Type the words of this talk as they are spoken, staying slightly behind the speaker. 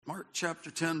Mark chapter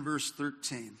 10, verse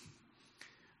 13.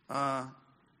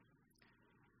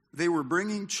 They were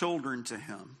bringing children to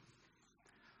him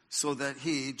so that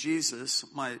he, Jesus,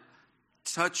 might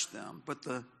touch them, but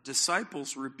the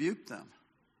disciples rebuked them.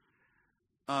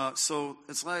 So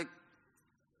it's like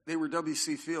they were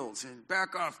W.C. Fields, and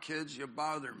back off, kids, you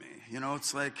bother me.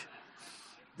 It's like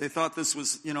they thought this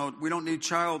was, we don't need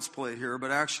child's play here, but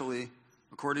actually,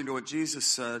 according to what Jesus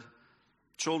said,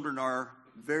 children are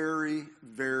very,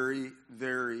 very,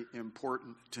 very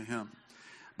important to him.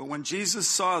 But when Jesus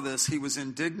saw this, he was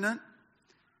indignant,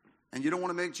 and you don't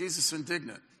want to make Jesus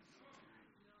indignant.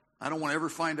 I don't want to ever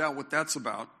find out what that's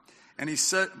about. And he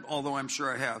said, although I'm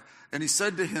sure I have, and he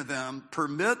said to them,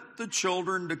 "Permit the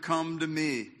children to come to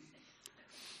me.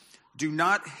 Do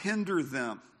not hinder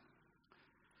them.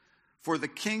 For the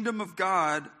kingdom of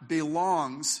God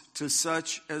belongs to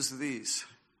such as these.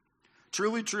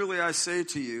 Truly, truly, I say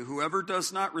to you, whoever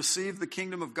does not receive the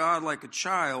kingdom of God like a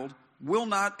child will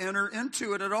not enter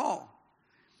into it at all."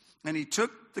 And he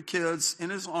took the kids in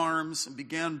his arms and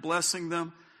began blessing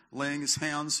them, laying his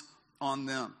hands on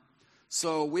them.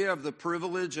 So we have the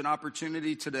privilege and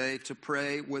opportunity today to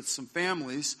pray with some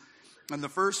families. And the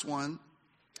first one,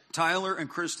 Tyler and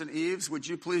Kristen Eves, would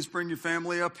you please bring your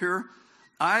family up here?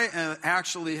 I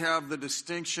actually have the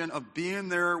distinction of being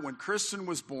there when Kristen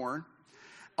was born.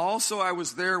 Also, I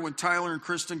was there when Tyler and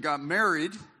Kristen got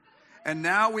married. And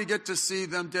now we get to see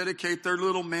them dedicate their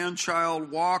little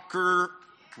man-child, Walker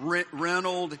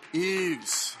Reynolds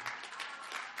Eves.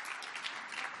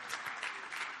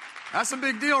 That's a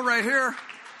big deal right here.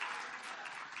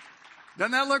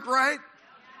 Doesn't that look right?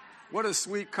 What a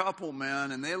sweet couple,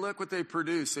 man. And they look what they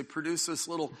produce. They produce this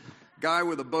little guy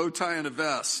with a bow tie and a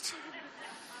vest.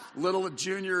 Little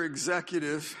junior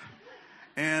executive.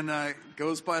 And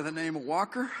goes by the name of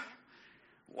Walker.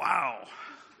 Wow.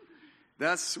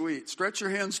 That's sweet. Stretch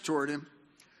your hands toward him.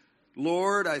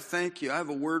 Lord, I thank you. I have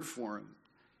a word for him.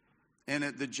 And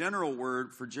the general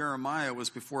word for Jeremiah was,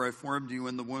 before I formed you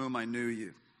in the womb, I knew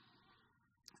you.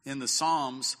 In the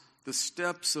Psalms, the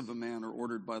steps of a man are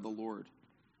ordered by the Lord.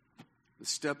 The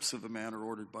steps of a man are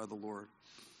ordered by the Lord.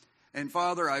 And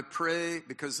Father, I pray,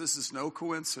 because this is no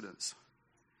coincidence,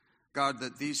 God,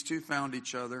 that these two found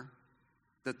each other,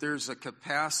 that there's a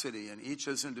capacity in each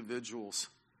as individuals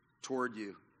toward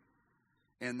you,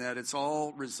 and that it's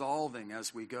all resolving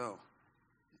as we go.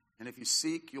 And if you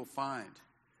seek, you'll find.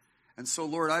 And so,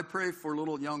 Lord, I pray for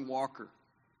little young Walker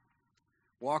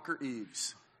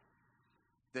Eves,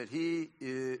 that he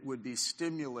would be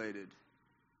stimulated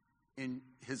in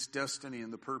his destiny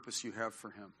and the purpose you have for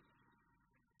him.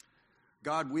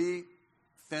 God, we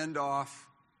fend off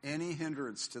any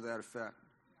hindrance to that effect.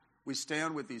 We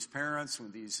stand with these parents,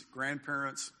 with these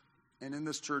grandparents, and in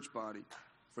this church body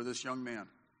for this young man.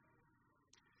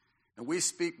 And we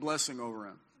speak blessing over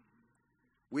him.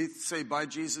 We say, by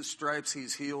Jesus' stripes,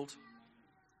 he's healed.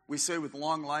 We say, with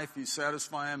long life, you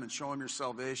satisfy him and show him your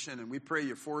salvation. And we pray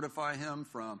you fortify him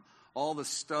from all the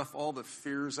stuff, all the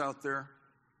fears out there,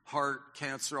 heart,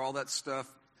 cancer, all that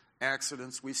stuff,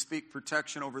 accidents. We speak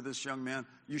protection over this young man.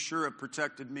 You sure have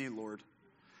protected me, Lord.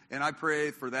 And I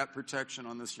pray for that protection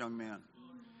on this young man.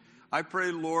 I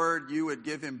pray, Lord, you would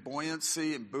give him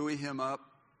buoyancy and buoy him up,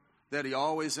 that he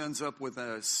always ends up with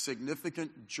a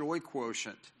significant joy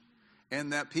quotient,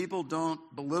 and that people don't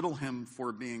belittle him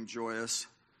for being joyous,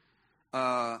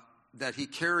 that he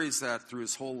carries that through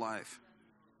his whole life,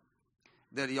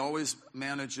 that he always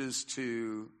manages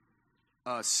to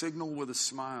signal with a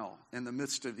smile in the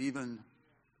midst of even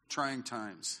trying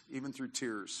times, even through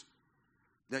tears,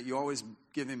 that you always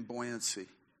give him buoyancy.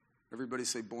 Everybody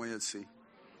say buoyancy.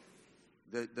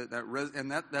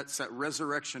 That's that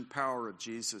resurrection power of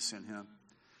Jesus in him.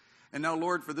 And now,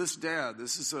 Lord, for this dad,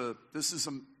 this is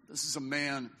a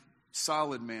man,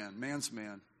 solid man, man's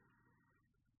man.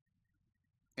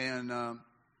 And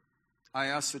I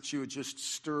ask that you would just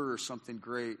stir something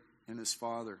great in his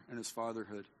father, in his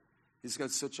fatherhood. He's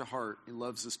got such a heart. He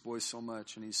loves this boy so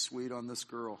much, and he's sweet on this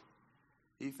girl.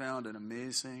 He found an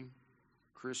amazing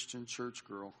Christian church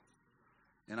girl.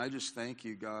 And I just thank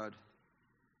you, God,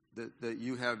 that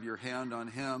you have your hand on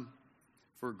him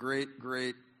for great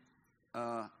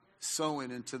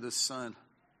sowing into this son.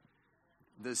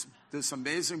 This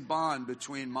amazing bond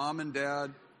between mom and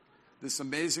dad, this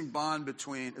amazing bond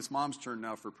between, it's mom's turn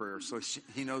now for prayer, so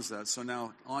he knows that. So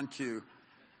now, on cue.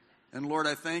 And Lord,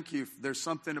 I thank you. There's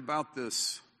something about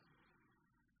this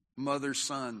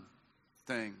mother-son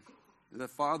thing. The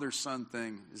father-son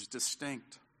thing is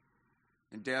distinct.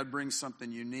 And dad brings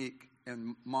something unique,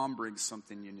 and mom brings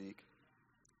something unique,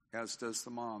 as does the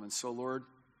mom. And so, Lord,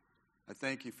 I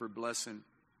thank you for blessing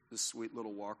this sweet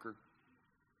little Walker.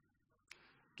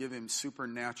 give him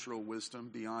supernatural wisdom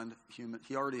beyond human.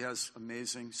 He already has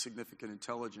amazing, significant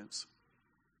intelligence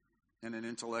and an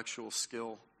intellectual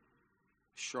skill,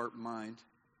 sharp mind,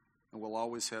 and will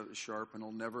always have it sharp, and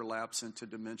he'll never lapse into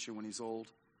dementia when he's old.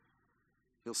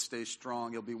 He'll stay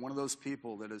strong. He'll be one of those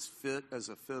people that is fit as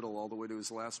a fiddle all the way to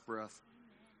his last breath.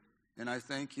 And I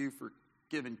thank you for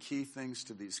giving key things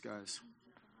to these guys.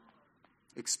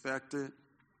 Expect it.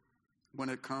 When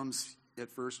it comes, at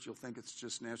first you'll think it's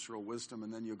just natural wisdom,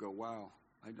 and then you'll go, wow,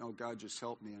 I know God just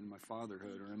helped me in my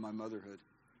fatherhood or in my motherhood.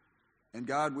 And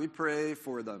God, we pray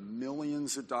for the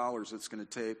millions of dollars it's going to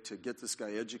take to get this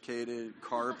guy educated,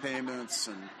 car payments,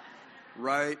 and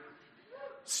right.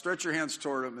 Stretch your hands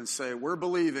toward him and say, we're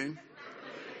believing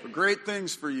for great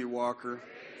things for you, Walker,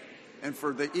 and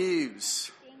for the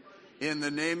Eves, in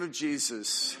the name of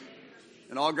Jesus.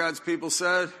 And all God's people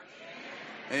said,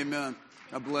 amen.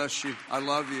 God bless you. I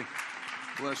love you.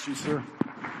 Bless you, sir.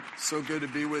 So good to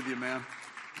be with you, man.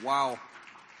 Wow.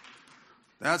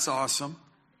 That's awesome.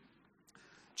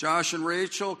 Josh and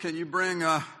Rachel, can you bring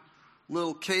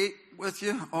little Kate with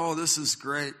you? Oh, this is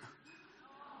great.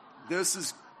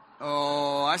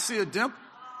 I see a dimple.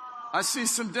 I see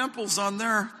some dimples on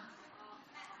there.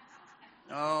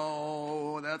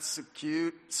 Oh, that's a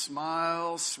cute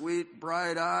smile, sweet,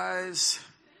 bright eyes.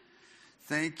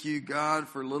 Thank you, God,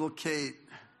 for little Kate.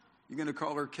 You going to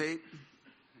call her Kate?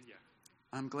 Yeah.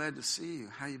 I'm glad to see you.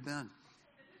 How you been?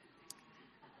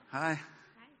 Hi.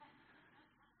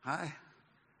 Hi.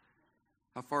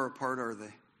 How far apart are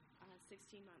they?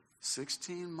 16 months.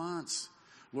 16 months.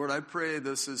 Lord, I pray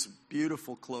this is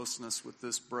beautiful closeness with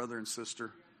this brother and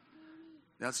sister.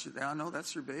 I know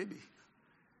that's your baby.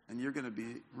 And you're going to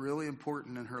be really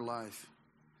important in her life.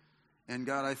 And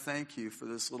God, I thank you for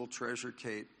this little treasure,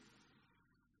 Kate.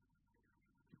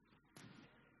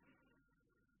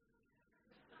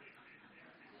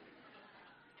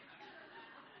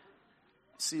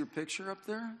 See your picture up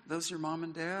there? Those your mom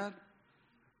and dad?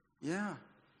 Yeah.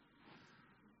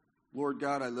 Lord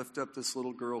God, I lift up this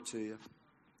little girl to you.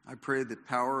 I pray the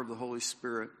power of the Holy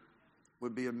Spirit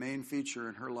would be a main feature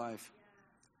in her life.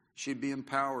 She'd be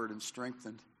empowered and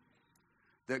strengthened.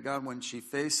 That God, when she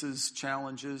faces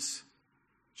challenges,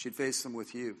 she'd face them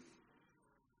with you.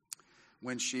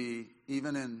 When she,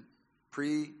 even in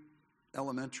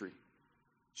pre-elementary,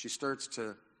 she starts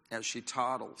to, as she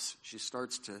toddles, she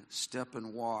starts to step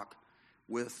and walk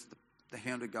with the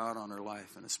hand of God on her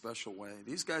life in a special way.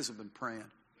 These guys have been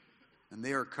praying. And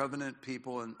they are covenant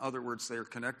people. In other words, they are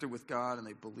connected with God and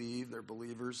they believe. They're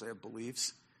believers. They have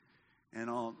beliefs. And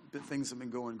all things have been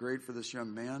going great for this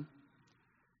young man.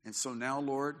 And so now,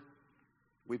 Lord,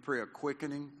 we pray a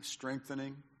quickening,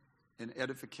 strengthening, and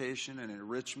edification, and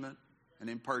enrichment, and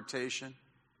impartation,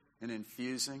 and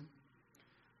infusing.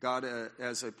 God,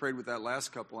 as I prayed with that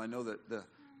last couple, I know that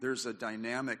there's a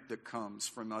dynamic that comes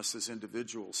from us as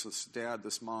individuals, this dad,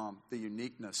 this mom, the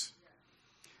uniqueness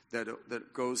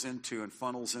that goes into and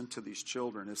funnels into these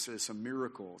children. It's a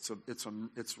miracle.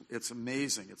 It's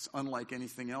amazing. It's unlike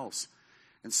anything else.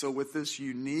 And so with this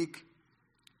unique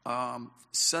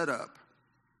setup,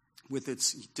 with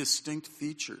its distinct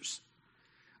features,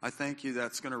 I thank you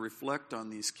that's going to reflect on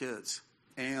these kids,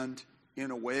 and in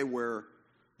a way where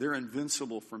they're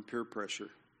invincible from peer pressure.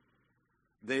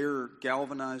 They're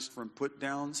galvanized from put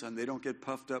downs, and they don't get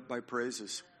puffed up by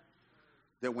praises.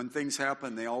 That when things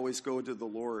happen, they always go to the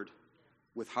Lord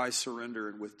with high surrender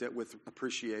and with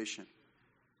appreciation.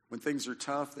 When things are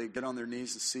tough, they get on their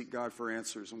knees and seek God for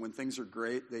answers. And when things are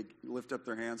great, they lift up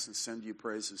their hands and send you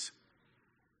praises.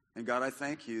 And God, I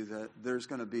thank you that there's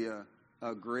going to be a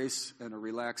grace and a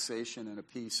relaxation and a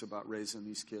peace about raising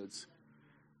these kids.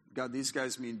 God, these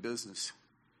guys mean business.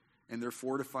 And they're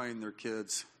fortifying their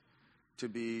kids to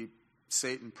be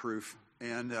Satan-proof.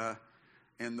 And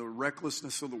the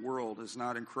recklessness of the world is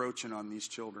not encroaching on these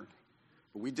children.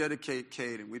 But we dedicate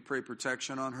Kate, and we pray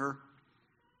protection on her.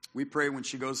 We pray when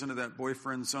she goes into that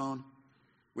boyfriend zone,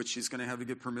 which she's going to have to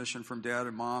get permission from dad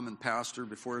and mom and pastor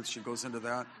before she goes into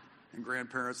that, and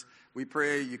grandparents. We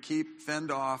pray you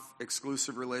fend off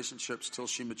exclusive relationships till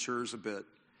she matures a bit.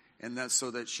 And that's so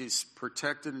that she's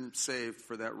protected and saved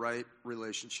for that right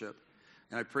relationship.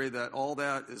 And I pray that all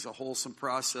that is a wholesome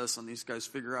process, and these guys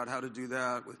figure out how to do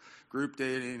that with group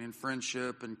dating and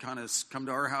friendship, and kind of come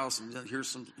to our house and here's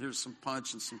some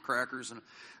punch and some crackers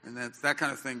and that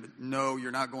kind of thing. But no,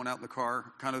 you're not going out in the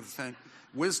car, kind of thing.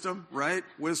 Wisdom, right?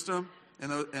 Wisdom,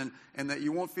 and that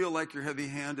you won't feel like you're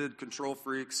heavy-handed control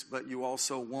freaks, but you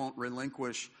also won't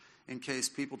relinquish in case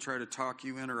people try to talk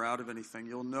you in or out of anything.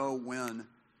 You'll know when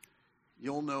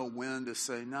to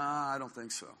say, nah, I don't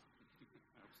think so.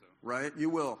 right? You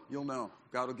will. You'll know.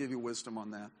 God will give you wisdom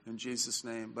on that in Jesus'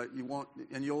 name. But you won't,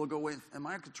 and you'll go, wait, am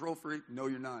I a control freak? No,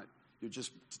 you're not. You're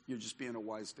just being a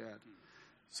wise dad.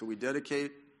 So we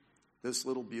dedicate this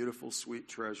little beautiful, sweet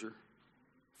treasure,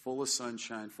 full of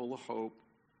sunshine, full of hope,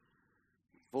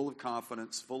 full of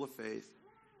confidence, full of faith.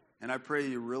 And I pray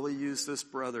you really use this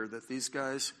brother, that these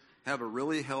guys have a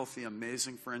really healthy,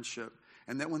 amazing friendship.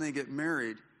 And that when they get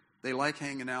married, they like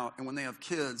hanging out. And when they have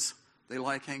kids, they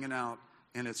like hanging out.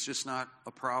 And it's just not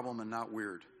a problem and not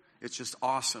weird. It's just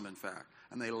awesome, in fact.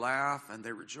 And they laugh and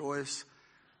they rejoice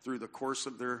through the course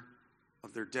of their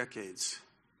decades.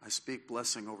 I speak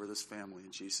blessing over this family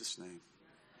in Jesus' name.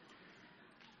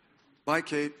 Bye,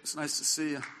 Kate. It's nice to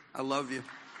see you. I love you.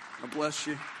 I bless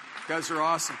you. You guys are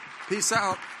awesome. Peace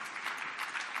out.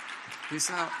 Peace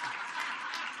out.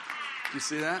 You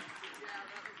see that?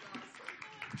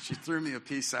 She threw me a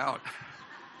peace out.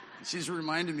 She's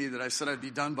reminded me that I said I'd be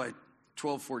done by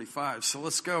 12:45. So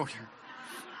let's go here.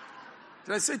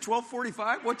 Did I say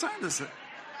 12:45? What time is it?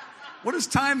 What does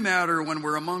time matter when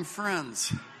we're among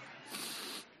friends?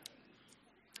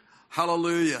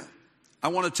 Hallelujah. I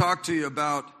want to talk to you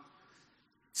about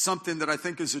something that I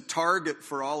think is a target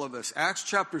for all of us. Acts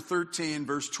chapter 13,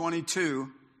 verse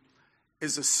 22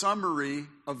 is a summary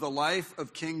of the life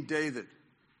of King David.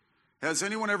 Has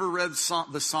anyone ever read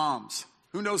the Psalms?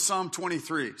 Who knows Psalm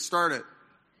 23? Start it.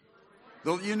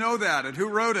 You know that. And who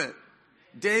wrote it?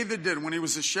 David did when he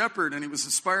was a shepherd and he was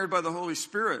inspired by the Holy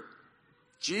Spirit.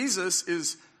 Jesus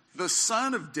is the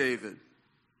son of David.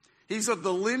 He's of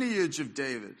the lineage of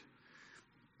David.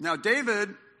 Now,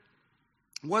 David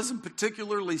wasn't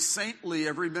particularly saintly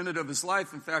every minute of his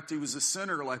life. In fact, he was a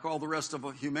sinner like all the rest of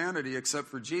humanity except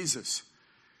for Jesus.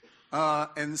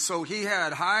 And so he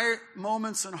had high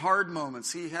moments and hard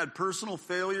moments. He had personal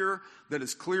failure that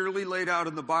is clearly laid out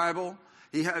in the Bible.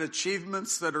 He had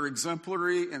achievements that are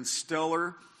exemplary and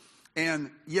stellar.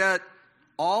 And yet,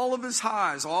 all of his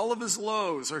highs, all of his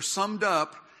lows are summed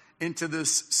up into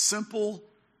this simple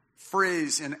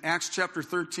phrase in Acts chapter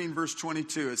 13, verse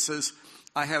 22. It says,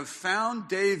 I have found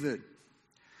David,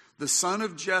 the son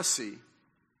of Jesse,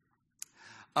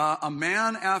 a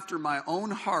man after my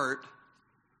own heart,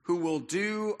 who will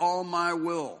do all my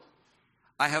will.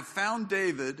 I have found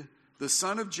David, the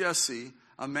son of Jesse,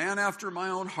 a man after my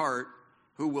own heart,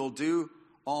 who will do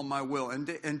all my will.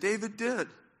 And David did.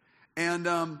 And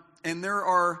there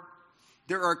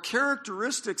are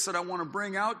characteristics that I want to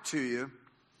bring out to you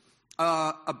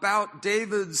about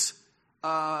David's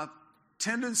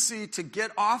tendency to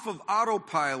get off of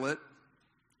autopilot,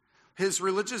 his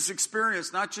religious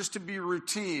experience, not just to be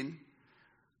routine,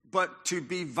 but to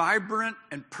be vibrant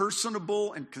and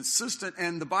personable and consistent.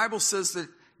 And the Bible says that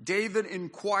David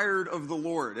inquired of the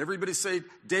Lord. Everybody say,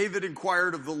 David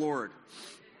inquired of the Lord.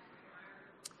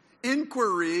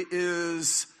 Inquiry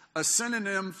is a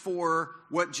synonym for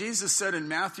what Jesus said in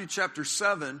Matthew chapter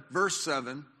 7, verse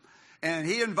 7. And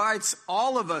he invites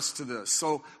all of us to this.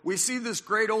 So we see this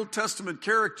great Old Testament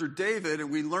character, David,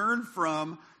 and we learn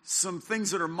from some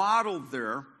things that are modeled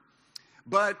there.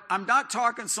 But I'm not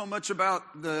talking so much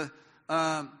about the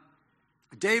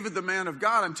David, the man of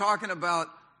God. I'm talking about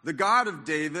the God of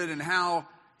David and how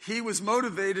he was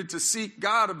motivated to seek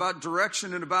God about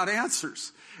direction and about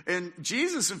answers. And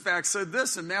Jesus, in fact, said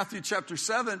this in Matthew chapter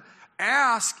 7,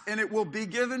 ask and it will be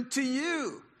given to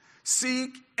you.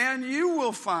 Seek and you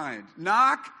will find.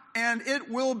 Knock and it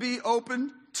will be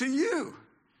opened to you.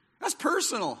 That's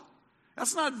personal.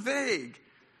 That's not vague.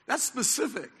 That's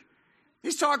specific.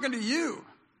 He's talking to you.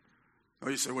 Oh,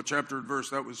 you say, what chapter and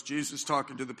verse? That was Jesus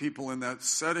talking to the people in that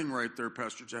setting right there,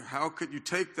 Pastor Jeff. How could you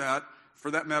take that, for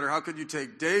that matter, how could you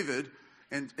take David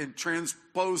and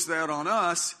transpose that on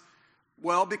us?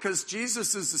 Well, because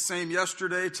Jesus is the same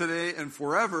yesterday, today, and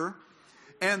forever.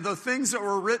 And the things that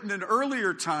were written in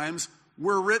earlier times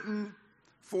were written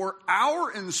for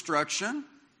our instruction.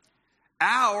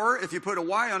 Our, if you put a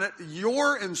Y on it,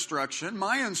 your instruction,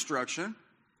 my instruction.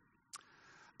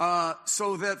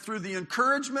 So that through the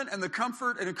encouragement and the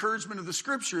comfort and encouragement of the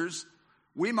Scriptures,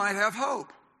 we might have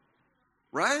hope.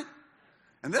 Right?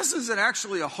 And this is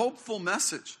actually a hopeful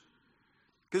message.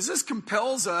 Because this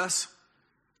compels us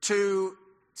to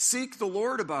seek the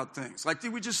Lord about things. Like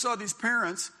we just saw these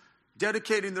parents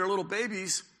dedicating their little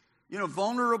babies,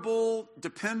 vulnerable,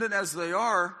 dependent as they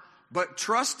are, but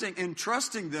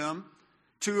entrusting them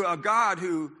to a God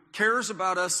who cares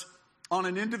about us on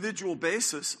an individual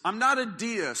basis. I'm not a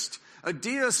deist. A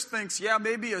deist thinks,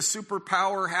 maybe a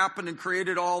superpower happened and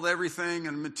created everything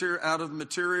and out of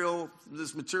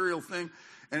this material thing.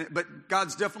 But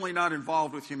God's definitely not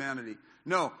involved with humanity.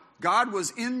 No, God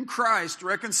was in Christ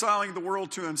reconciling the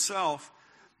world to himself.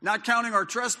 not counting our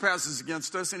trespasses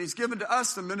against us, and he's given to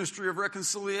us the ministry of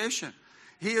reconciliation.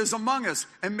 He is among us.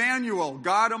 Emmanuel,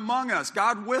 God among us,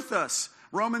 God with us.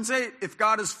 Romans 8, if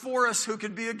God is for us, who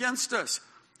can be against us?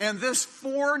 And this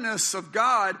forness of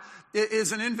God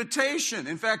is an invitation.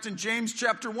 In fact, in James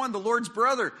chapter 1, the Lord's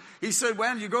brother, he said,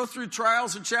 well, you go through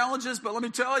trials and challenges, but let me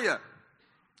tell you,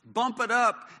 bump it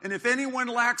up. And if anyone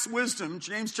lacks wisdom,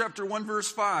 James chapter 1, verse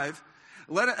 5,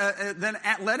 let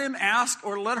him ask,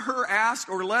 or let her ask,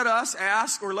 or let us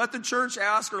ask, or let the church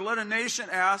ask, or let a nation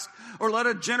ask, or let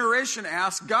a generation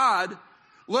ask God,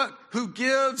 look, who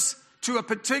gives to a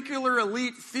particular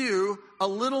elite few a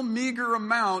little meager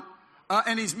amount,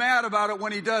 and he's mad about it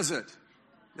when he does it.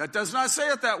 That does not say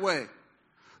it that way.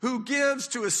 Who gives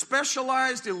to a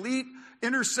specialized elite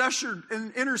intercession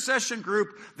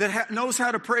group that knows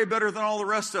how to pray better than all the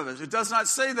rest of us. It does not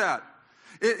say that.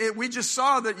 We just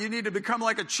saw that you need to become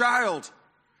like a child.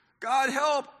 God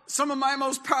help. Some of my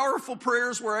most powerful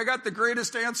prayers where I got the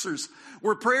greatest answers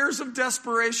were prayers of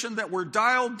desperation that were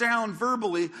dialed down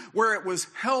verbally, where it was,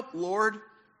 help, Lord.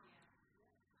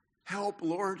 Help,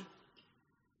 Lord.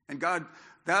 And God,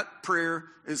 that prayer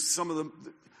is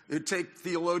it take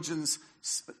theologians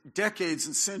decades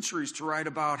and centuries to write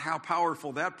about how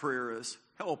powerful that prayer is.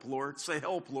 Help, Lord. Say,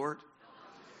 help, Lord.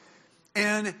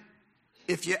 And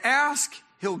if you ask,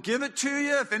 he'll give it to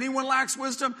you. If anyone lacks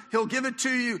wisdom, he'll give it to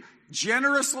you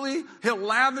generously. He'll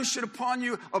lavish it upon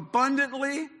you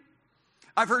abundantly.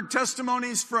 I've heard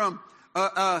testimonies from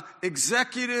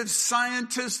executive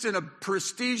scientist in a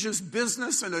prestigious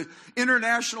business and an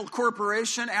international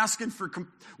corporation asking for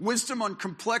wisdom on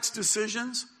complex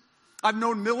decisions. I've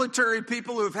known military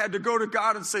people who have had to go to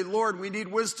God and say, Lord, we need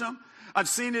wisdom. I've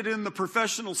seen it in the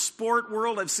professional sport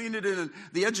world. I've seen it in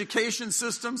the education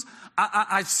systems.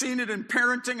 I've seen it in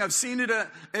parenting. I've seen it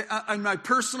in my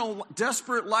personal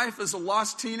desperate life as a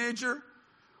lost teenager.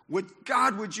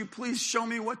 God, would you please show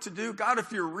me what to do? God,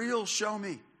 if you're real, show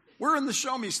me. We're in the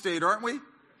show me state, aren't we?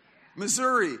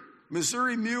 Missouri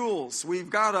Mules.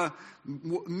 We've got a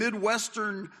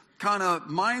Midwestern kind of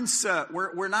mindset.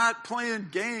 We're not playing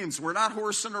games. We're not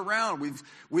horsing around.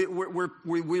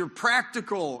 We're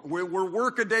practical. We're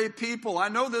work-a-day people. I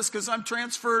know this because I'm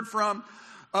transferred from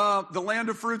the land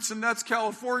of fruits and nuts,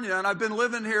 California, and I've been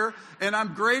living here, and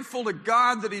I'm grateful to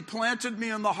God that he planted me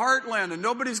in the heartland, and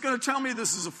nobody's going to tell me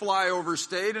this is a flyover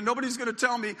state, and nobody's going to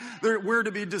tell me we're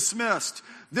to be dismissed.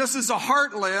 This is a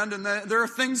heartland, and there are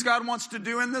things God wants to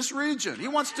do in this region. He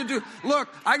wants to do, look,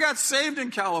 I got saved in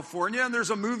California, and there's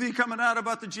a movie coming out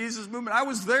about the Jesus movement. I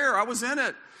was there. I was in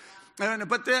it.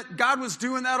 But God was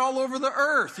doing that all over the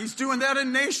earth. He's doing that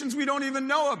in nations we don't even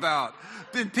know about.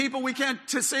 In people we can't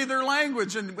say their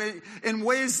language in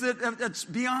ways that's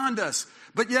beyond us.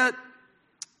 But yet,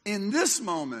 in this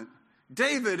moment,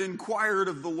 David inquired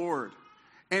of the Lord.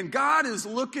 And God is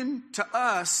looking to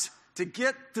us to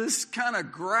get this kind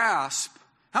of grasp.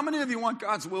 How many of you want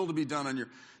God's will to be done on you?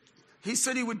 He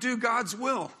said he would do God's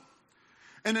will.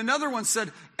 And another one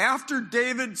said, after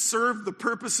David served the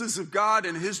purposes of God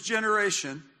in his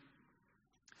generation,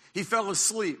 he fell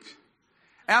asleep.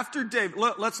 After David,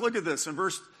 let's look at this in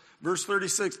verse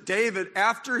 36. David,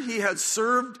 after he had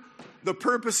served the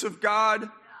purpose of God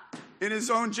in his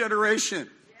own generation.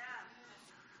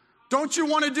 Don't you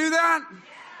want to do that?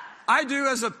 I do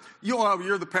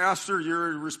you're the pastor,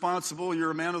 you're responsible,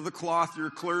 you're a man of the cloth, you're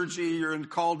clergy, you're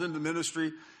called into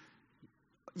ministry.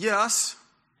 Yes.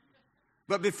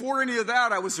 But before any of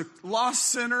that, I was a lost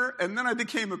sinner, and then I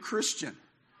became a Christian.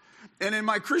 And in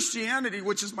my Christianity,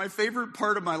 which is my favorite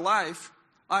part of my life,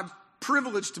 I'm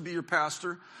privileged to be your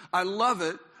pastor. I love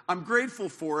it. I'm grateful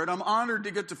for it. I'm honored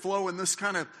to get to flow in this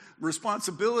kind of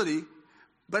responsibility.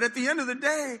 But at the end of the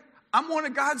day, I'm one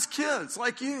of God's kids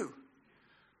like you.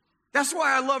 That's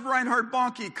why I love Reinhard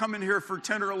Bonnke coming here for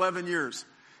 10 or 11 years.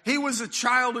 He was a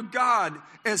child of God.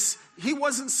 As he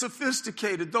wasn't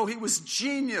sophisticated, though he was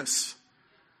genius.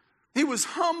 He was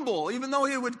humble, even though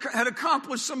he had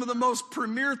accomplished some of the most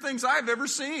premier things I've ever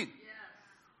seen.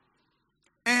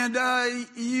 And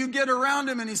you get around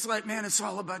him and he's like, man, it's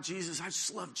all about Jesus. I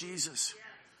just love Jesus.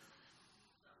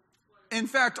 In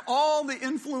fact, all the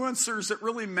influencers that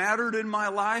really mattered in my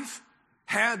life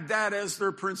had that as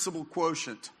their principal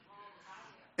quotient.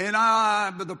 And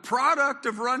the product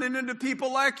of running into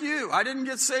people like you. I didn't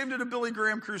get saved at a Billy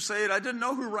Graham crusade. I didn't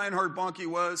know who Reinhard Bonnke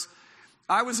was.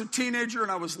 I was a teenager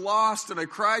and I was lost and I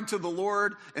cried to the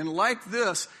Lord. And like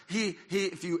this,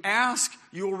 if you ask,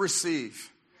 you'll receive.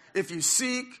 If you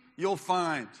seek, you'll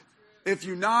find. If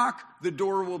you knock, the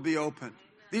door will be open.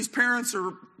 These parents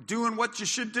are doing what you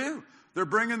should do. They're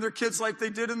bringing their kids like they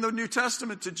did in the New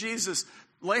Testament to Jesus.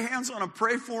 Lay hands on them,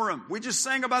 pray for them. We just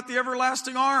sang about the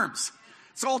everlasting arms.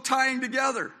 It's all tying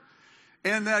together.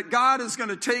 And that God is going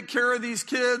to take care of these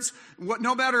kids,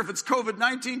 no matter if it's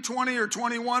COVID-19, 20 or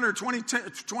 21 or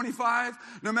 25,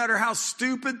 no matter how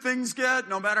stupid things get,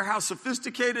 no matter how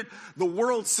sophisticated the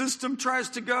world system tries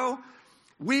to go.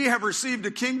 We have received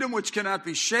a kingdom which cannot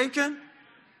be shaken.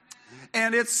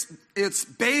 And it's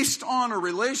based on a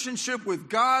relationship with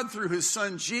God through his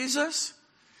son Jesus.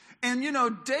 And you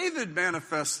know, David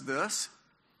manifests this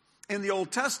in the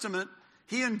Old Testament.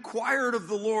 He inquired of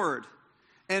the Lord.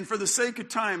 And for the sake of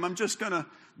time, I'm just going to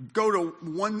go to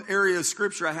one area of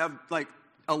Scripture. I have like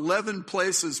 11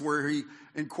 places where he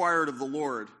inquired of the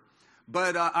Lord.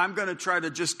 But I'm going to try to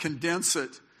just condense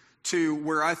it to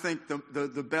where I think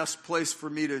the best place for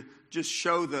me to just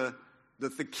show the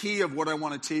key of what I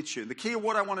want to teach you. The key of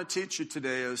what I want to teach you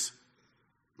today is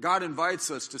God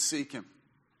invites us to seek him.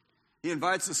 He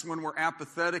invites us when we're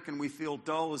apathetic and we feel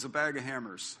dull as a bag of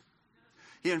hammers.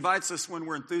 He invites us when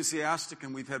we're enthusiastic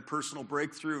and we've had personal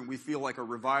breakthrough and we feel like a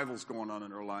revival's going on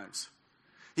in our lives.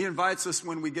 He invites us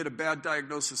when we get a bad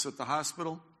diagnosis at the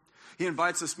hospital. He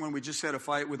invites us when we just had a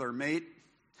fight with our mate.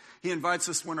 He invites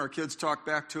us when our kids talk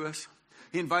back to us.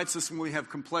 He invites us when we have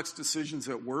complex decisions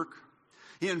at work.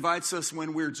 He invites us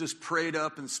when we're just prayed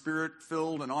up and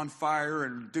spirit-filled and on fire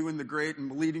and doing the great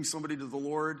and leading somebody to the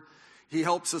Lord. He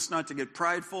helps us not to get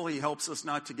prideful. He helps us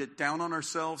not to get down on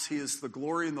ourselves. He is the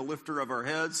glory and the lifter of our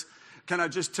heads. Can I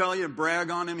just tell you and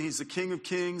brag on him? He's the King of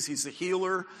Kings. He's the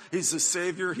healer. He's the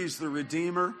Savior. He's the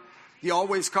Redeemer. He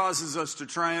always causes us to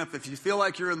triumph. If you feel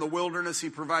like you're in the wilderness, he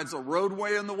provides a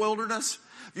roadway in the wilderness.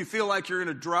 If you feel like you're in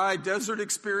a dry desert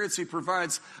experience, he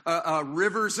provides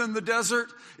rivers in the desert.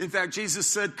 In fact, Jesus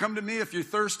said, come to me if you're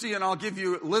thirsty and I'll give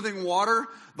you living water,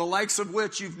 the likes of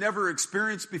which you've never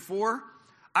experienced before.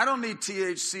 I don't need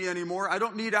THC anymore. I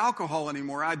don't need alcohol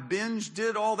anymore. I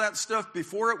did all that stuff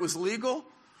before it was legal,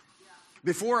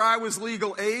 before I was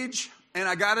legal age, and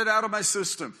I got it out of my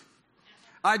system.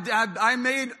 I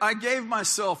gave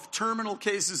myself terminal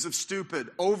cases of stupid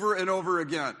over and over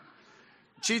again.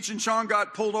 Cheech and Chong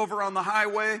got pulled over on the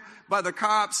highway by the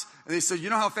cops, and they said, you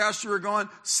know how fast you were going?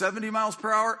 70 miles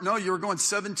per hour? No, you were going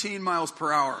 17 miles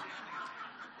per hour.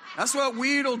 That's what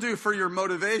weed will do for your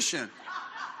motivation.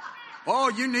 Oh,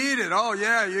 you need it. Oh,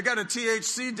 yeah, you got a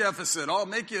THC deficit. Oh, it'll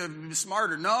make you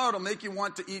smarter. No, it'll make you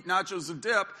want to eat nachos and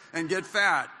dip and get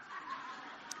fat.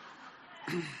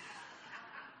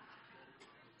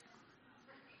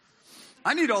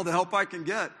 I need all the help I can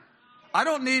get. I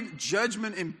don't need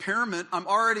judgment impairment. I'm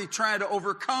already trying to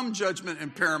overcome judgment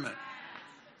impairment.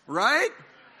 Right?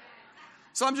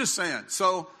 So I'm just saying.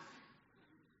 So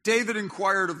David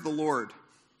inquired of the Lord.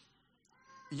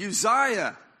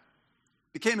 Uzziah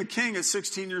became a king at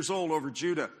 16 years old over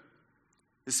Judah.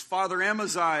 His father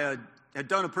Amaziah had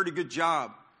done a pretty good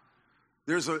job.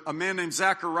 There's a man named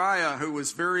Zechariah who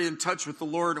was very in touch with the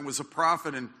Lord and was a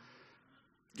prophet and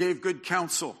gave good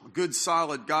counsel, a good,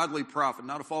 solid, godly prophet,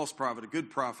 not a false prophet, a good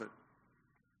prophet.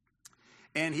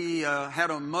 And he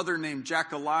had a mother named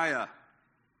Jechaliah.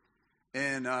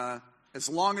 And as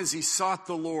long as he sought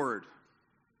the Lord,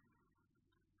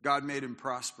 God made him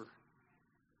prosper.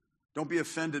 Don't be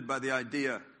offended by the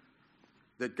idea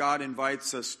that God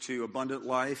invites us to abundant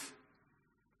life,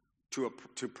 to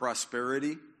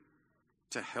prosperity,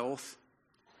 to health.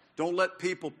 Don't let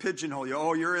people pigeonhole you.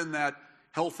 Oh, you're in that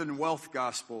health and wealth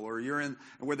gospel, or you're in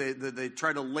where they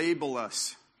try to label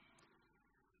us.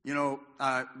 You know,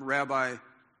 Rabbi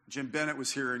Jim Bennett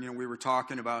was here, and we were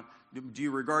talking about, do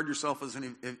you regard yourself as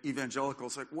an evangelical?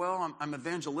 It's like, well, I'm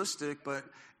evangelistic, but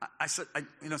I said,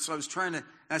 so I was trying to, and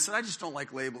I said, I just don't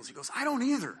like labels. He goes, I don't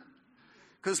either.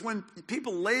 Because when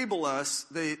people label us,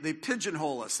 they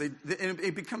pigeonhole us.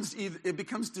 It becomes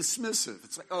dismissive.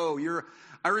 It's like, oh,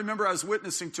 I remember I was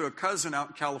witnessing to a cousin out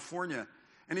in California,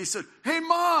 and he said, hey,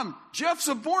 Mom, Jeff's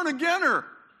a born-againer.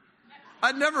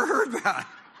 I'd never heard that.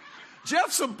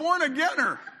 Jeff's a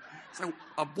born-againer. It's like,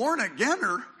 a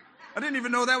born-againer? I didn't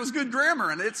even know that was good grammar,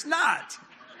 and it's not.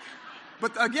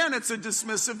 But again, it's a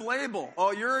dismissive label.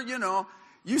 Oh,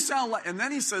 you sound like, and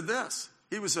then he said this.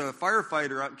 He was a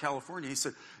firefighter out in California. He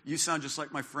said, you sound just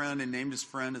like my friend, and named his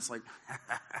friend. It's like,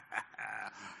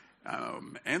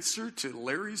 answer to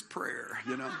Larry's prayer,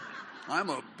 I'm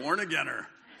a born-againer.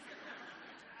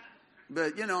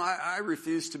 But, I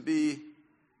refuse to be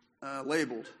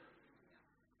labeled.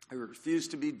 I refuse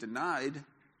to be denied.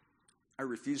 I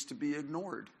refuse to be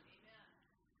ignored.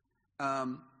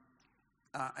 And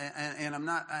I'm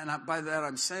not, and by that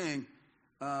I'm saying,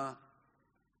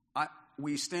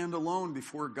 we stand alone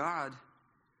before God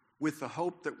with the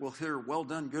hope that we'll hear, well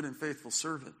done, good and faithful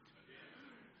servant.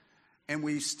 And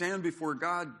we stand before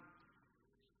God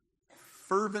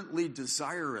fervently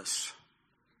desirous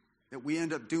that we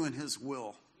end up doing his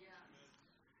will.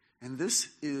 And this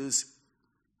is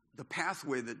the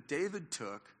pathway that David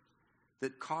took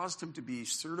that caused him to be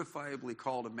certifiably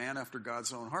called a man after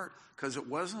God's own heart, because it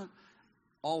wasn't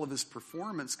all of his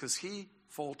performance, because he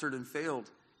faltered and failed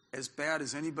as bad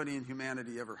as anybody in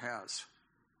humanity ever has.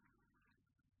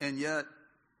 And yet,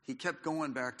 he kept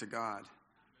going back to God,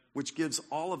 which gives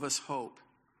all of us hope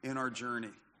in our journey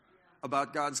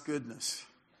about God's goodness.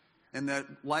 And that,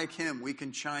 like him, we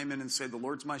can chime in and say, the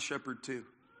Lord's my shepherd too,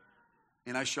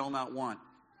 and I shall not want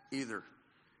either.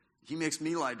 He makes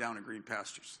me lie down in green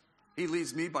pastures. He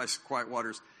leads me by quiet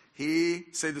waters. He,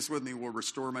 say this with me, will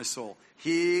restore my soul.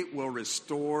 He will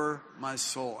restore my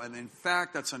soul. And in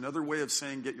fact, that's another way of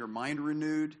saying get your mind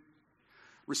renewed.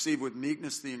 Receive with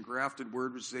meekness the engrafted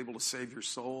word which is able to save your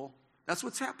soul. That's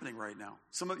what's happening right now.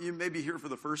 Some of you may be here for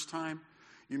the first time.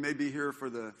 You may be here for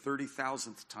the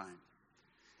 30,000th time.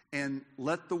 And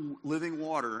let the living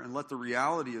water and let the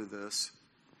reality of this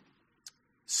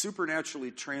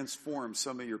supernaturally transform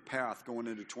some of your path going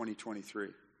into 2023.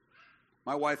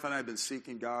 My wife and I have been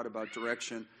seeking God about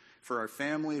direction for our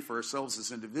family, for ourselves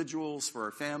as individuals, for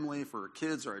our family, for our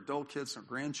kids, our adult kids, our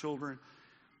grandchildren.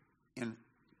 And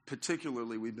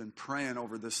particularly, we've been praying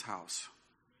over this house,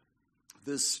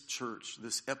 this church,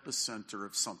 this epicenter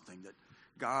of something that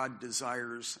God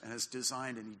desires and has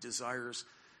designed, and he desires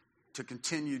to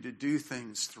continue to do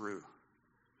things through.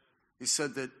 He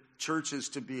said that church is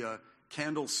to be a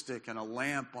candlestick and a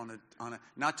lamp on a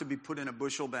not to be put in a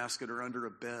bushel basket or under a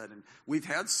bed. And we've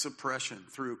had suppression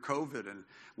through COVID, and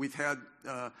we've had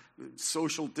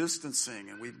social distancing,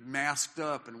 and we've masked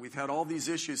up, and we've had all these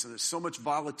issues, and there's so much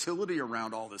volatility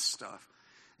around all this stuff.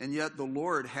 And yet the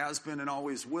Lord has been and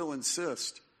always will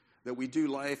insist that we do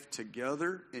life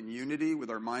together in unity with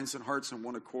our minds and hearts in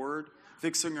one accord,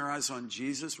 fixing our eyes on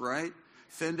Jesus, right?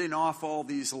 Fending off all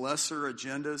these lesser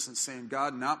agendas and saying,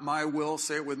 God, not my will,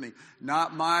 say it with me,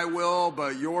 not my will,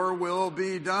 but your will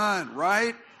be done,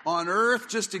 right? On earth,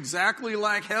 just exactly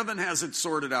like heaven has it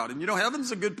sorted out. And you know,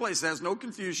 heaven's a good place. It has no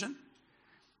confusion.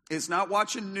 It's not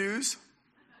watching news.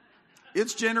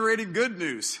 It's generating good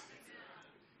news.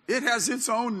 It has its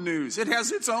own news. It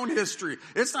has its own history.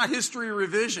 It's not history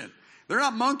revision. They're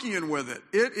not monkeying with it.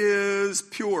 It is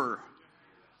pure.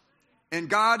 And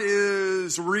God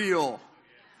is real.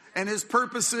 And his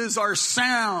purposes are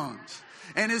sound.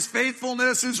 And his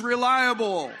faithfulness is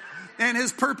reliable. And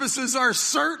his purposes are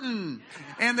certain.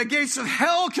 And the gates of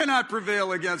hell cannot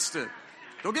prevail against it.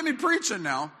 Don't get me preaching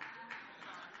now,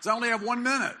 because I only have 1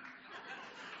 minute.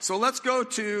 So let's go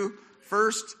to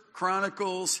 1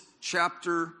 Chronicles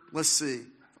chapter, let's see,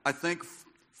 I think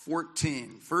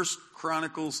 14. 1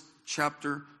 Chronicles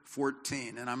chapter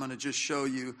 14. And I'm going to just show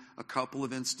you a couple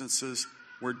of instances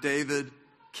where David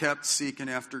kept seeking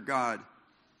after God.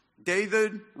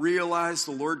 David realized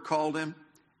the Lord called him,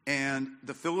 and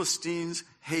the Philistines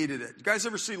hated it. You guys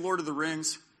ever see Lord of the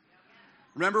Rings?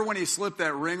 Remember when he slipped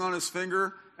that ring on his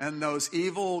finger, and those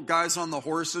evil guys on the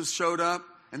horses showed up,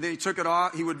 and then he took it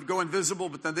off? He would go invisible,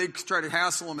 but then they'd try to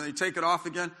hassle him, and they'd take it off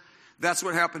again. That's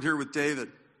what happened here with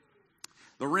David.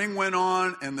 The ring went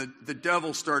on, and the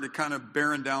devil started kind of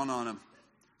bearing down on him.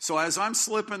 So as I'm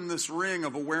slipping this ring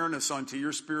of awareness onto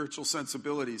your spiritual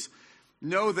sensibilities,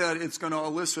 know that it's going to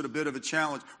elicit a bit of a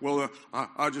challenge. Well,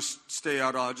 I'll just stay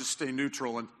out. I'll just stay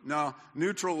neutral. And no,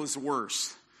 neutral is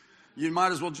worse. You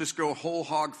might as well just go whole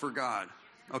hog for God,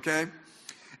 okay?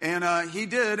 And he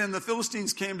did, and the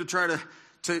Philistines came to try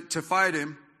to fight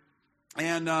him.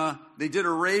 And they did a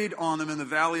raid on him in the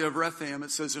valley of Rephaim. It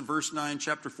says in verse 9,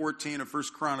 chapter 14 of 1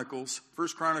 Chronicles. 1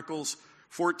 Chronicles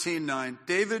 14:9.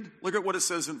 David, look at what it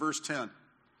says in verse 10.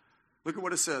 Look at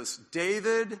what it says.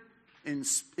 David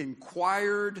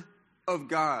inquired of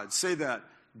God. Say that.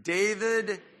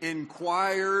 David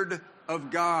inquired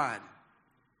of God.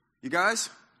 You guys,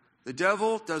 the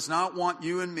devil does not want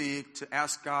you and me to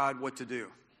ask God what to do.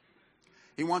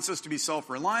 He wants us to be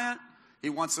self-reliant. He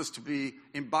wants us to be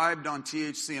imbibed on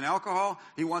THC and alcohol.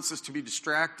 He wants us to be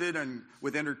distracted and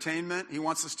with entertainment. He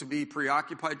wants us to be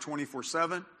preoccupied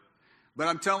 24/7. But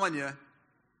I'm telling you,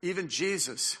 even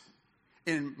Jesus,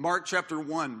 in Mark chapter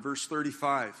 1, verse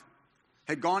 35,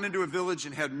 had gone into a village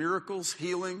and had miracles,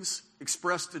 healings,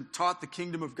 expressed and taught the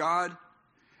kingdom of God.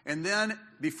 And then,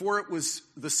 before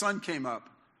the sun came up,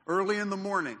 early in the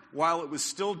morning, while it was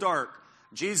still dark,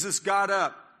 Jesus got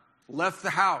up, left the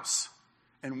house,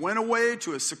 and went away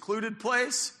to a secluded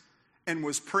place and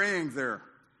was praying there.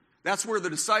 That's where the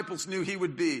disciples knew he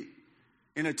would be,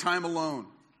 in a time alone.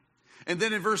 And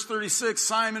then in verse 36,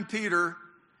 Simon Peter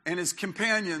and his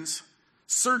companions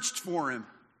searched for him.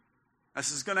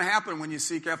 This is going to happen when you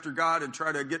seek after God and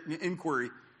try to get an inquiry.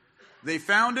 They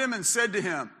found him and said to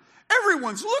him,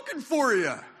 everyone's looking for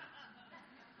you.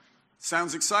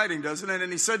 Sounds exciting, doesn't it?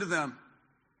 And he said to them,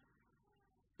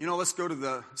 let's go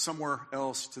to somewhere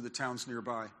else, to the towns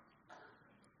nearby.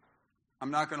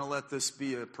 I'm not going to let this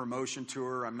be a promotion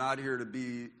tour. I'm not here to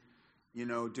be,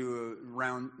 do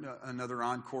another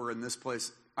encore in this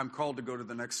place. I'm called to go to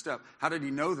the next step. How did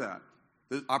he know that?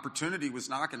 The opportunity was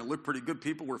knocking. It looked pretty good.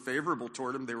 People were favorable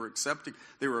toward him. They were accepting.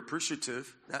 They were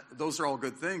appreciative. Those are all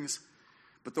good things.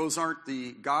 But those aren't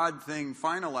the God thing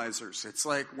finalizers. It's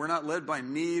like we're not led by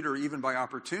need or even by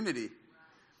opportunity.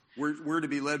 We're to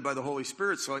be led by the Holy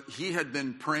Spirit. So he had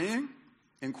been praying,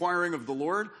 inquiring of the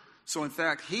Lord. So in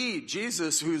fact,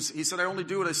 Jesus, he said, I only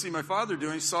do what I see my Father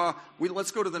doing,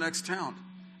 let's go to the next town.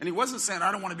 And he wasn't saying,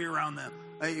 I don't want to be around them.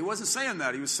 He wasn't saying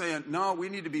that. He was saying, no, we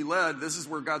need to be led. This is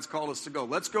where God's called us to go.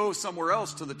 Let's go somewhere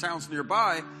else to the towns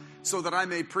nearby so that I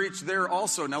may preach there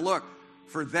also. Now look,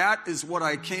 for that is what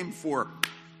I came for.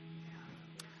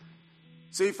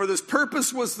 See, for this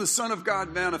purpose was the Son of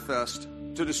God manifest,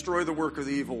 to destroy the work of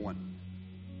the evil one.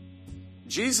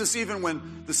 Jesus, even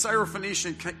when the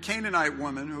Syrophoenician Canaanite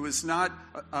woman, who is not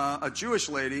a Jewish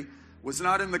lady, was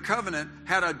not in the covenant,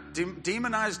 had a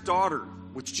demonized daughter,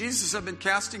 which Jesus had been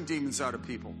casting demons out of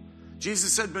people.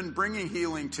 Jesus had been bringing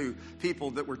healing to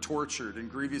people that were tortured and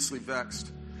grievously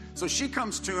vexed. So she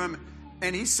comes to him,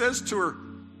 and he says to her,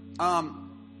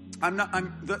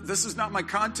 this is not my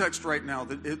context right now.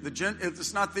 This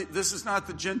is not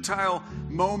the Gentile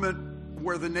moment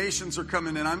where the nations are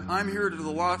coming in. I'm here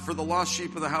for the lost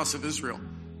sheep of the house of Israel.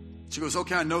 She goes,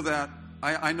 okay, I know that.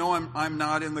 I know I'm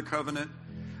not in the covenant.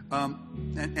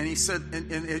 And he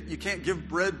said, you can't give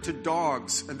bread to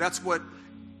dogs. And that's what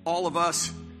all of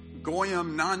us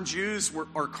Goyim, non-Jews,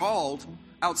 are called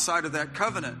outside of that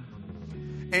covenant.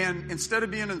 And instead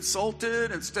of being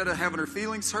insulted, instead of having her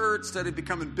feelings hurt, instead of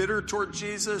becoming bitter toward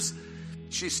Jesus,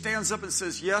 she stands up and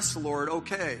says, yes, Lord,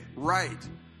 okay, right.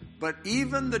 But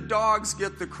even the dogs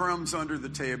get the crumbs under the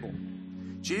table.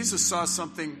 Jesus saw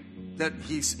something that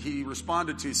he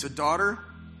responded to. He said, daughter,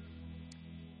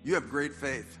 you have great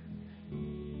faith.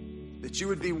 That you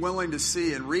would be willing to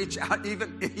see and reach out,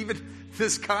 even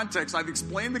this context. I've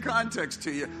explained the context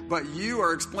to you, but you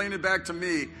are explaining back to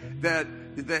me that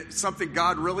something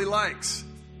God really likes.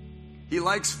 He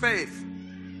likes faith.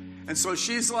 And so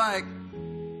she's like,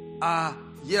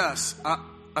 yes,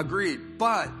 agreed.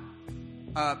 But,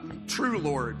 true,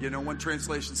 Lord, one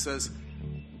translation says,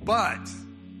 but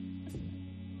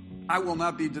I will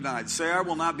not be denied. Say, I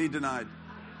will not be denied.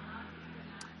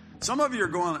 Some of you are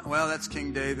going, well, that's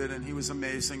King David, and he was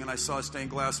amazing, and I saw a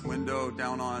stained glass window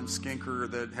down on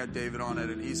Skinker that had David on it,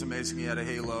 and he's amazing. He had a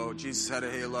halo. Jesus had a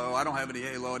halo. I don't have any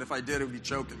halo, and if I did, it would be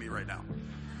choking me right now.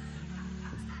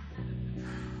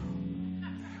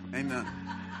 Amen.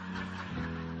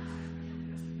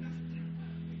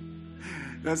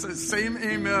 That's the same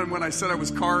amen when I said I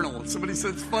was carnal. Somebody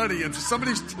said it's funny. If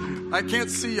I can't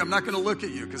see you, I'm not going to look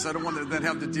at you because I don't want to then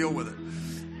have to deal with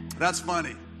it. That's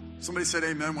funny. Somebody said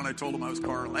amen when I told them I was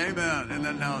carnal. Amen. And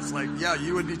then now it's like, yeah,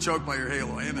 you would be choked by your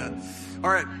halo. Amen.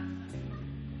 All right.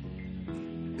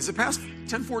 Is it past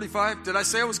 10:45? Did I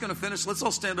say I was going to finish? Let's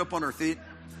all stand up on our feet.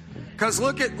 Because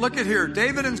look at here.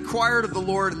 David inquired of the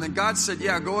Lord, and then God said,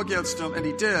 yeah, go against him. And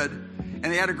he did. And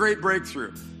he had a great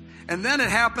breakthrough. And then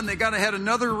it happened, they had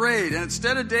another raid. And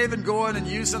instead of David going and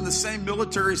using the same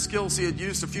military skills he had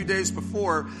used a few days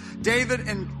before, David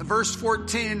in verse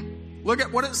 14, look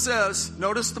at what it says.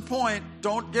 Notice the point.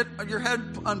 Don't get your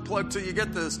head unplugged till you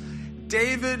get this.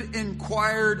 David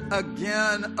inquired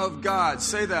again of God.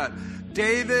 Say that.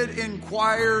 David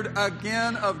inquired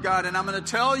again of God. And I'm going to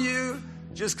tell you,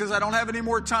 just because I don't have any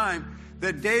more time,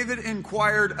 that David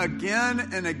inquired again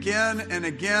and again and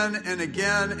again and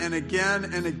again and again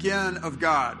and again of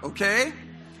God. Okay?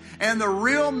 And the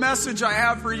real message I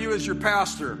have for you as your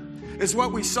pastor is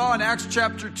what we saw in Acts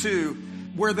chapter 2,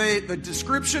 where the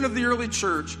description of the early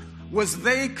church was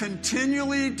they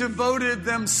continually devoted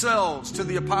themselves to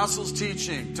the apostles'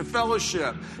 teaching, to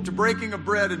fellowship, to breaking of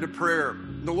bread, and to prayer.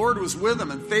 The Lord was with them,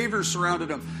 and favor surrounded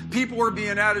them. People were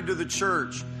being added to the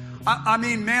church. I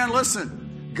mean, man, listen.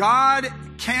 God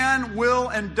can, will,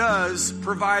 and does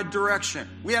provide direction.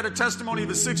 We had a testimony of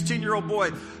a 16-year-old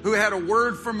boy who had a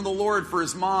word from the Lord for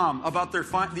his mom about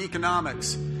the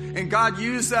economics. And God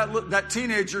used that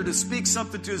teenager to speak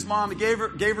something to his mom. He gave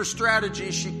her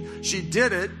strategy. She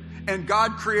did it, and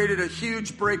God created a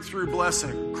huge breakthrough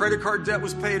blessing. Credit card debt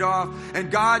was paid off,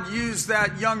 and God used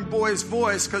that young boy's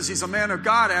voice, because he's a man of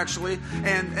God, actually,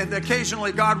 and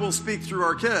occasionally God will speak through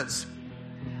our kids.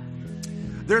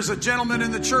 There's a gentleman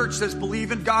in the church that's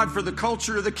believing God for the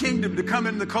culture of the kingdom to come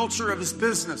in the culture of his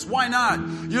business. Why not?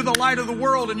 You're the light of the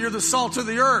world and you're the salt of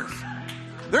the earth.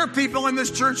 There are people in this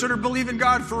church that are believing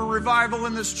God for a revival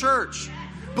in this church.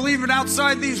 Believing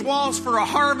outside these walls for a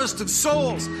harvest of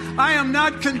souls. I am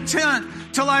not content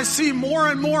till I see more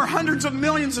and more hundreds of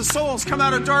millions of souls come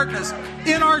out of darkness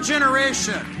in our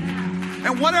generation.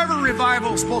 And whatever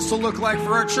revival is supposed to look like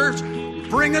for our church,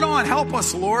 bring it on. Help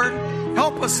us, Lord.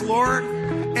 Help us, Lord.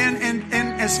 And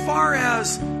as far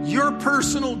as your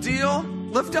personal deal,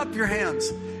 lift up your hands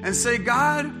and say,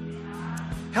 God,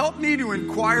 help me to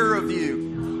inquire of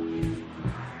you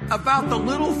about the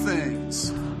little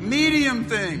things, medium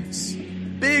things,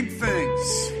 big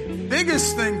things.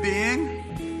 Biggest thing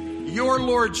being your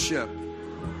lordship.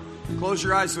 Close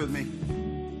your eyes with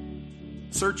me.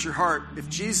 Search your heart. If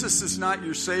Jesus is not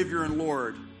your Savior and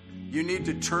Lord, you need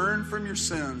to turn from your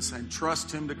sins and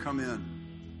trust Him to come in.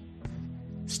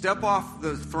 Step off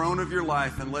the throne of your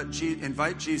life and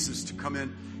invite Jesus to come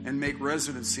in and make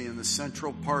residency in the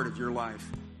central part of your life.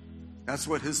 That's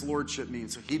what His lordship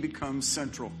means. He becomes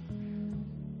central.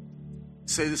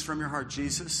 Say this from your heart.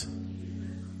 Jesus,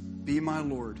 be my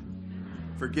Lord.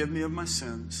 Forgive me of my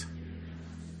sins.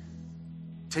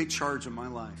 Take charge of my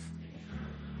life.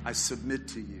 I submit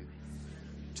to you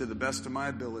to the best of my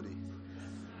ability.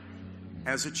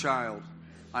 As a child,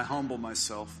 I humble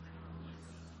myself.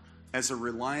 As a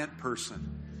reliant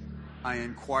person, I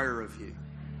inquire of you.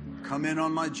 Come in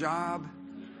on my job,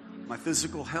 my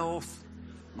physical health,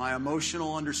 my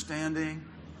emotional understanding,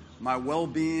 my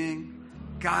well-being.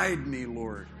 Guide me,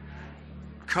 Lord.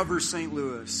 Cover St.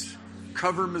 Louis.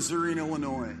 Cover Missouri and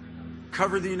Illinois.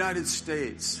 Cover the United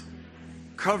States.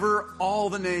 Cover all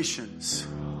the nations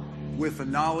with the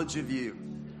knowledge of you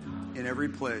in every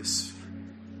place.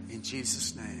 In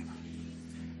Jesus' name.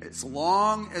 As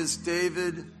long as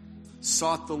David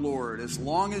sought the Lord, as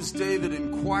long as David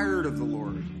inquired of the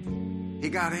Lord, he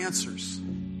got answers.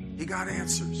 He got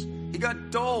answers. He got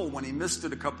dull when he missed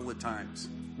it a couple of times.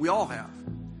 We all have.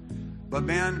 But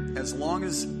man, as long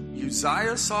as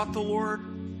Uzziah sought the Lord,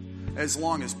 as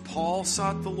long as Paul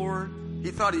sought the Lord, he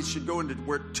thought he should go into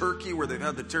Turkey where they've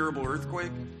had the terrible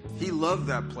earthquake. He loved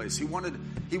that place. He wanted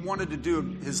to do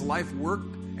his life work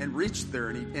and reach there,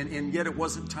 and yet it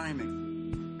wasn't timing.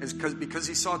 Because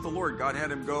he sought the Lord. God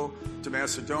had him go to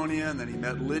Macedonia, and then he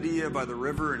met Lydia by the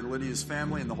river, and Lydia's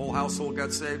family, and the whole household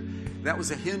got saved. That was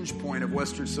a hinge point of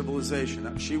Western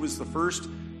civilization. She was the first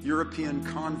European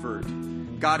convert.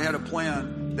 God had a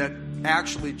plan that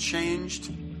actually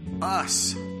changed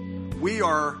us. We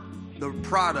are the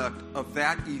product of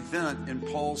that event in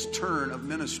Paul's turn of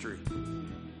ministry.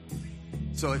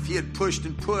 So if he had pushed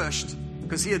and pushed,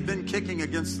 because he had been kicking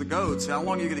against the goats. How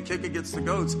long are you going to kick against the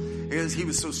goats? Because he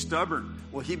was so stubborn.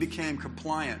 Well, he became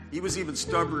compliant. He was even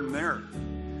stubborn there.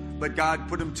 But God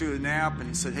put him to a nap, and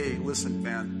he said, hey, listen,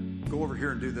 man, go over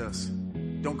here and do this.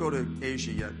 Don't go to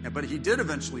Asia yet. But he did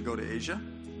eventually go to Asia.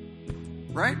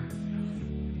 Right?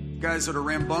 Guys that are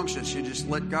rambunctious, you just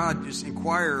let God just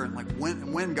inquire, and like,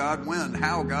 when, God, when,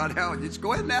 how, God, how. Just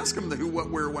go ahead and ask him the who, what,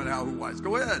 where, when, how, who, why.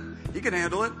 Go ahead. He can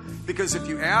handle it. Because if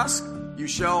you ask, you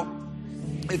shall.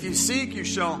 If you seek, you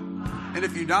shall. And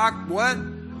if you knock, what?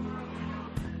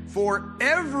 For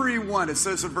everyone, it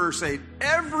says in verse 8,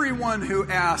 everyone who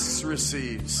asks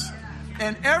receives.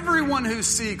 And everyone who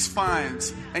seeks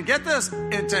finds. And get this,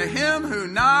 and to him who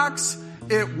knocks,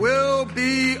 it will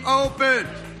be opened.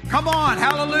 Come on,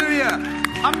 hallelujah.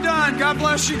 I'm done. God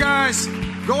bless you guys.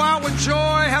 Go out with joy.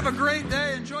 Have a great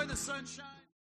day. Enjoy the sunshine.